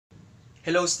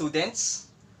Hello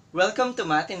students! Welcome to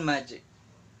Math&Magic.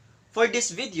 For this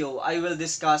video, I will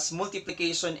discuss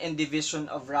multiplication and division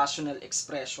of rational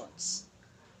expressions.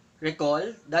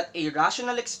 Recall that a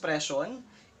rational expression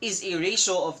is a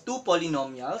ratio of two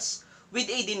polynomials with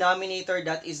a denominator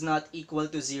that is not equal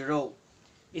to 0.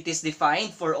 It is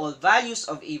defined for all values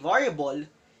of a variable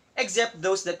except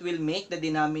those that will make the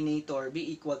denominator be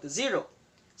equal to 0.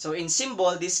 So in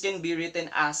symbol, this can be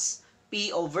written as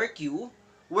P over Q,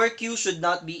 where Q should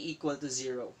not be equal to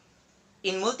 0.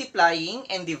 In multiplying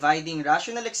and dividing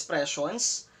rational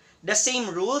expressions, the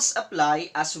same rules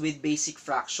apply as with basic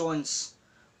fractions.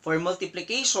 For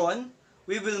multiplication,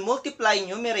 we will multiply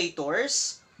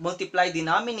numerators, multiply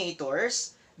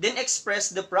denominators, then express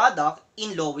the product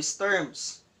in lowest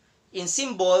terms. In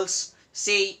symbols,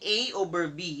 say A over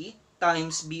B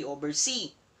times B over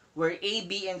C, where A,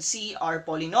 B, and C are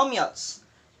polynomials.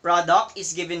 Product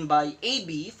is given by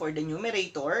AB for the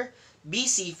numerator,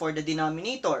 BC for the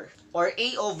denominator, or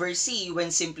A over C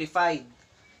when simplified,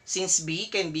 since B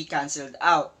can be cancelled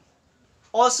out.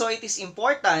 Also, it is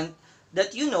important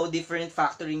that you know different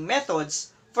factoring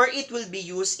methods, for it will be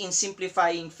used in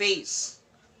simplifying phase.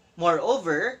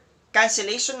 Moreover,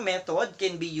 cancellation method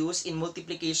can be used in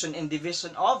multiplication and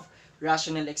division of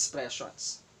rational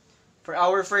expressions. For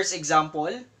our first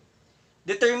example,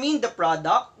 determine the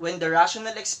product when the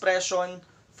rational expression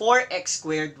 4x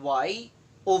squared y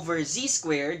over z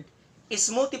squared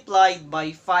is multiplied by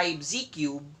 5z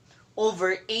cubed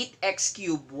over 8x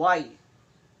cubed y.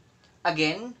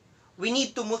 Again, we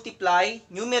need to multiply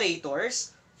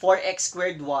numerators 4x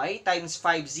squared y times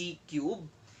 5z cubed,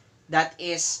 that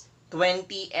is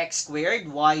 20x squared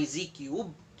yz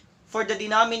cubed. For the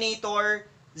denominator,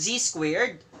 z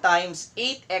squared times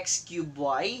 8x cubed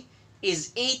y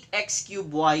is 8x cubed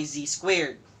yz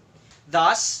squared.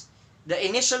 Thus, the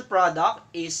initial product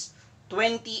is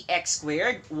 20x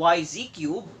squared yz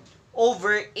cubed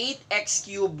over 8x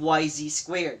cubed yz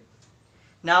squared.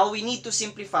 Now, we need to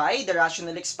simplify the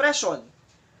rational expression.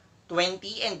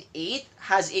 20 and 8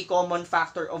 has a common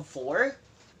factor of 4.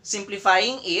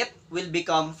 Simplifying it will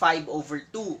become 5 over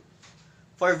 2.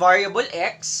 For variable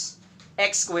x,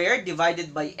 x squared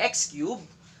divided by x cubed.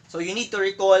 So you need to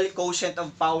recall quotient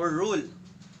of power rule.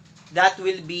 That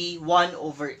will be 1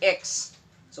 over x.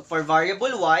 So for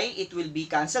variable y, it will be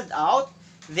cancelled out.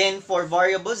 Then for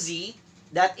variable z,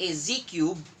 that is z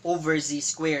cubed over z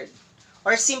squared,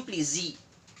 or simply z.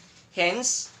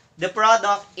 Hence, the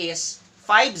product is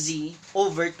 5z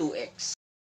over 2x.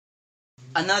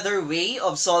 Another way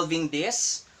of solving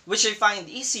this, which I find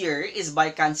easier, is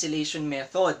by cancellation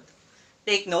method.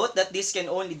 Take note that this can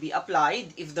only be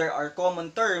applied if there are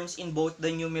common terms in both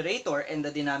the numerator and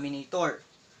the denominator.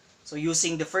 So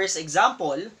using the first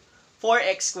example,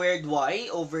 4x squared y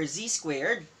over z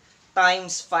squared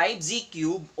times 5z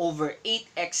cubed over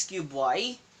 8x cubed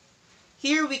y.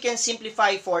 Here we can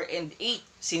simplify 4 and 8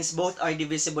 since both are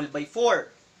divisible by 4.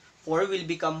 4 will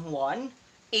become 1,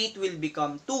 8 will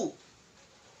become 2.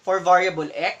 For variable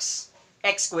x,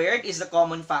 x squared is the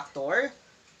common factor.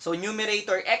 So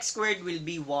numerator x squared will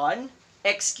be 1,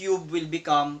 x cubed will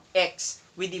become x.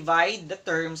 We divide the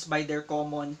terms by their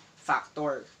common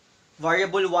factor.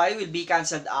 Variable y will be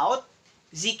cancelled out.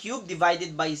 Z cubed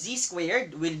divided by z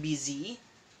squared will be z.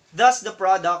 Thus, the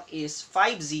product is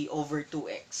 5z over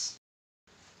 2x.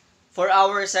 For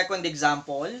our second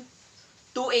example,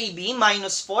 2ab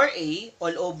minus 4a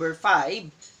all over 5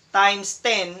 times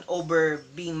 10 over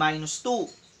b minus 2.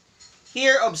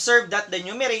 Here, observe that the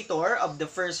numerator of the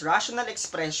first rational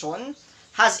expression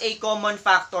has a common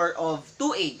factor of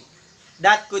 2a.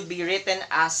 That could be written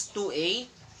as 2a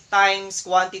times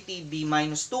quantity b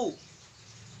minus 2.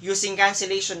 Using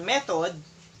cancellation method,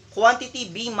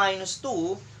 quantity b minus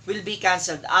 2 will be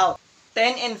cancelled out.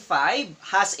 10 and 5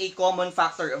 has a common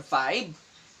factor of 5.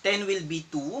 10 will be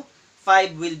 2,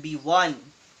 5 will be 1.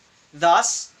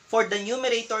 Thus, for the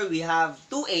numerator, we have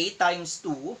 2a times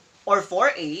 2, or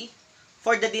 4a.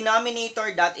 For the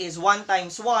denominator, that is 1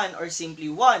 times 1, or simply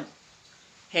 1.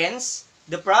 Hence,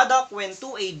 the product when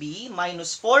 2ab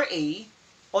minus 4a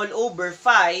all over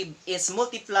 5 is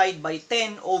multiplied by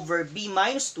 10 over b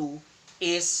minus 2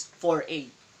 is 4a.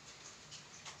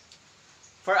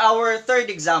 For our third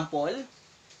example,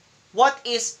 what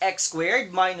is x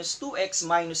squared minus 2x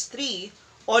minus 3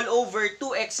 all over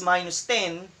 2x minus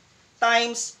 10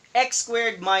 times x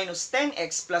squared minus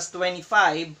 10x plus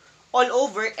 25 all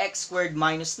over x squared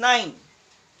minus 9?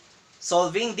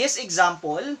 Solving this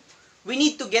example, we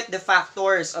need to get the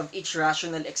factors of each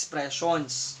rational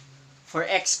expressions. For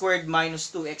x squared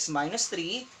minus 2x minus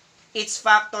 3, its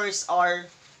factors are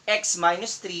x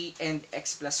minus 3 and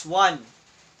x plus 1.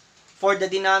 For the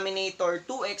denominator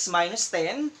 2x minus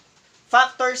 10,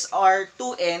 factors are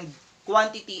 2 and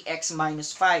quantity x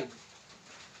minus 5.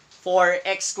 For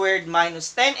x squared minus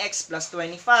 10x plus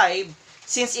 25,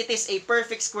 since it is a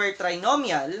perfect square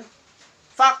trinomial,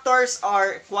 factors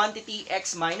are quantity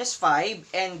x minus 5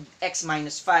 and x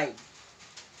minus 5.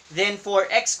 Then for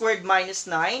x squared minus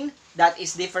 9, that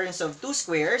is difference of two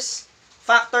squares,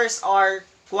 factors are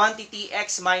quantity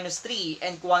x minus 3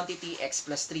 and quantity x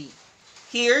plus 3.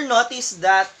 Here, notice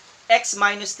that x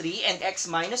minus 3 and x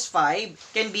minus 5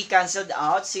 can be cancelled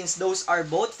out since those are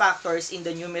both factors in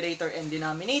the numerator and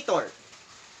denominator.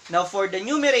 Now for the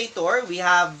numerator, we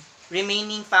have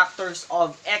remaining factors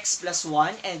of x plus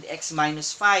 1 and x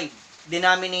minus 5.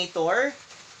 Denominator,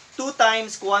 2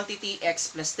 times quantity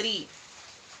x plus 3.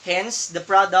 Hence, the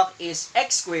product is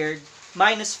x squared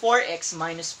minus 4x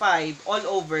minus 5 all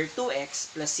over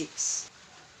 2x plus 6.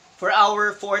 For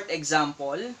our fourth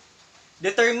example,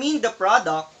 determine the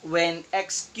product when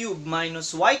x cubed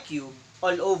minus y cubed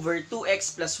all over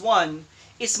 2x plus 1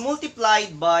 is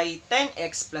multiplied by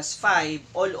 10x plus 5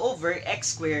 all over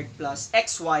x squared plus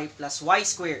xy plus y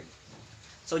squared.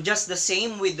 So just the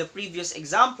same with the previous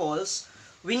examples,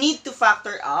 we need to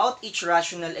factor out each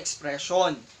rational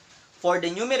expression. For the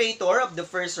numerator of the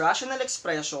first rational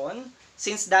expression,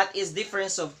 since that is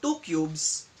difference of two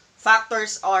cubes,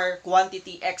 factors are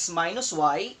quantity x minus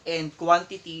y and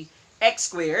quantity x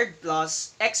squared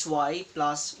plus xy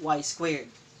plus y squared.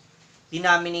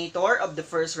 Denominator of the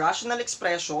first rational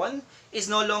expression is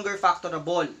no longer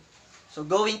factorable. So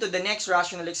going to the next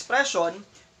rational expression,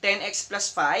 10x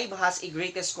plus 5 has a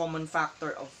greatest common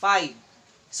factor of 5.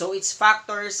 So its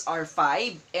factors are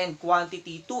 5 and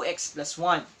quantity 2x plus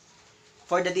 1.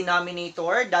 For the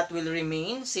denominator, that will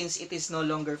remain since it is no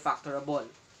longer factorable.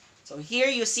 So here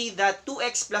you see that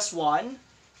 2x plus 1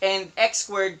 and x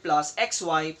squared plus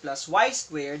xy plus y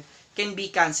squared can be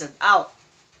cancelled out.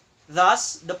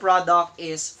 Thus, the product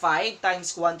is 5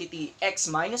 times quantity x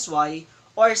minus y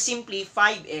or simply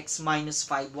 5x minus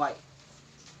 5y.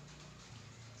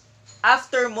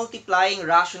 After multiplying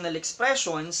rational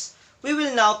expressions, we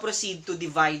will now proceed to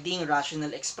dividing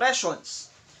rational expressions.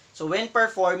 So when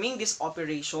performing this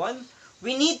operation,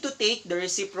 we need to take the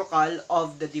reciprocal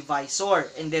of the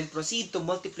divisor and then proceed to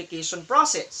multiplication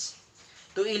process.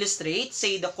 To illustrate,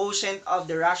 say the quotient of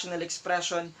the rational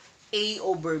expression a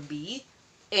over b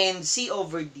and c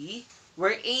over d,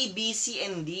 where a, b, c,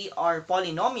 and d are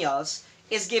polynomials,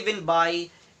 is given by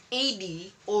ad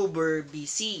over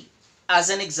bc. As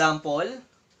an example,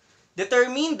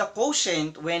 determine the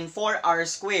quotient when 4r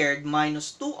squared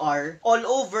minus 2r all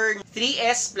over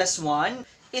 3s plus 1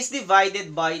 is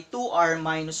divided by 2r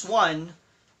minus 1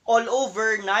 all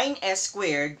over 9s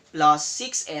squared plus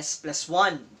 6s plus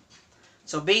 1.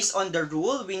 So based on the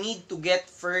rule, we need to get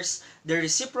first the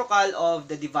reciprocal of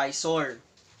the divisor.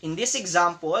 In this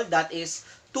example, that is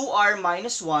 2r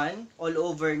minus 1 all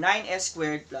over 9s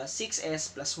squared plus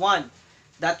 6s plus 1.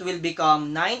 That will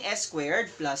become 9s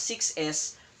squared plus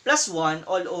 6s plus 1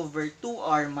 all over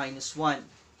 2r minus 1.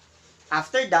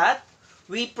 After that,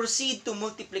 we proceed to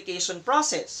multiplication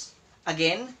process.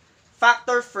 Again,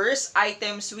 factor first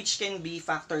items which can be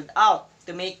factored out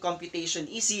to make computation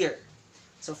easier.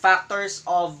 So factors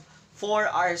of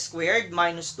 4r squared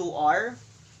minus 2r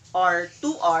are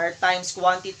 2r times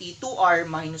quantity 2r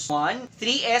minus 1,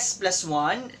 3s plus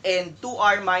 1, and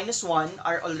 2r minus 1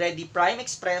 are already prime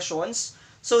expressions,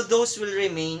 so those will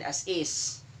remain as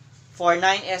is. For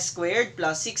 9s squared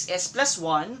plus 6s plus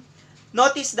 1,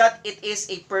 notice that it is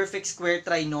a perfect square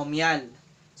trinomial.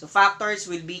 So factors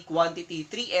will be quantity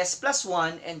 3s plus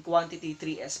 1 and quantity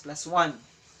 3s plus 1.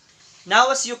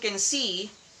 Now as you can see,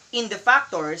 in the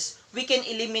factors, we can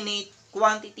eliminate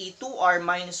quantity 2r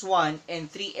minus 1 and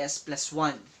 3s plus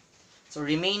 1. So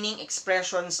remaining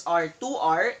expressions are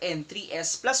 2r and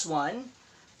 3s plus 1.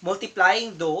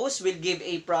 Multiplying those will give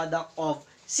a product of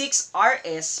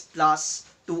 6rs plus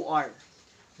 2r.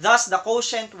 Thus, the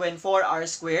quotient when 4r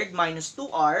squared minus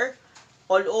 2r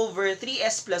all over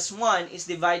 3s plus 1 is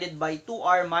divided by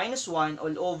 2r minus 1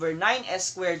 all over 9s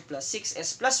squared plus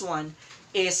 6s plus 1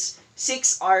 is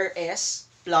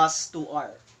 6rs plus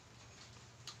 2r.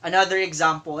 Another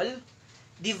example,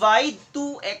 divide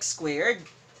 2x squared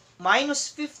minus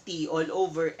 50 all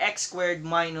over x squared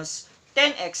minus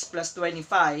 10x plus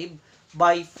 25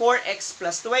 by 4x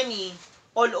plus 20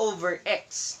 all over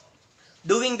x.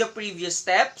 Doing the previous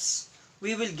steps,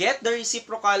 we will get the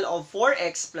reciprocal of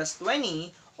 4x plus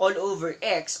 20 all over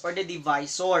x or the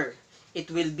divisor. It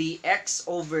will be x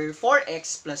over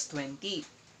 4x plus 20.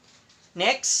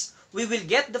 Next, we will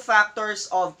get the factors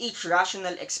of each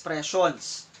rational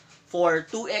expressions. For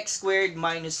 2x squared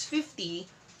minus 50,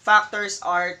 factors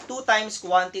are 2 times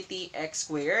quantity x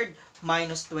squared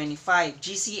minus 25.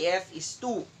 GCF is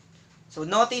 2. So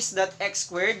notice that x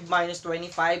squared minus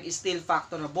 25 is still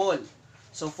factorable.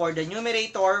 So for the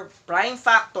numerator, prime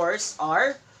factors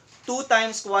are 2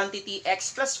 times quantity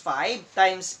x plus 5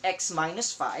 times x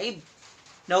minus 5.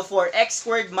 Now for x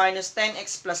squared minus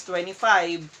 10x plus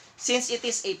 25, since it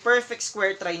is a perfect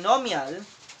square trinomial,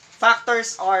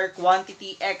 factors are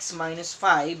quantity x minus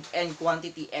 5 and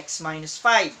quantity x minus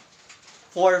 5.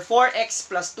 For 4x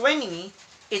plus 20,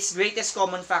 its greatest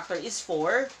common factor is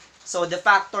 4. So the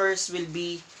factors will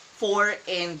be 4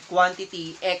 and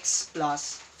quantity x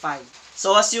plus 5.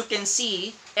 So as you can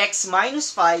see, x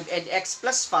minus 5 and x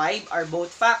plus 5 are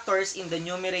both factors in the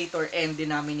numerator and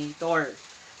denominator.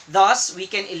 Thus, we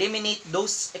can eliminate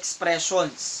those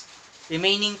expressions.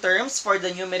 Remaining terms for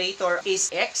the numerator is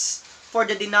x, for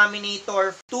the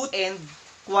denominator 2 and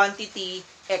quantity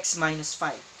x minus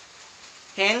 5.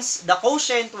 Hence, the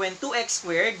quotient when 2x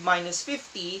squared minus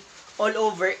 50 all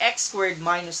over x squared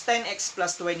minus 10x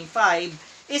plus 25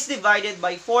 is divided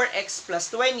by 4x plus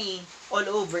 20 all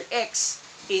over x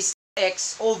is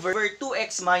x over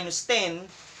 2x minus 10.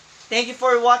 Thank you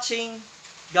for watching.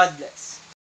 God bless.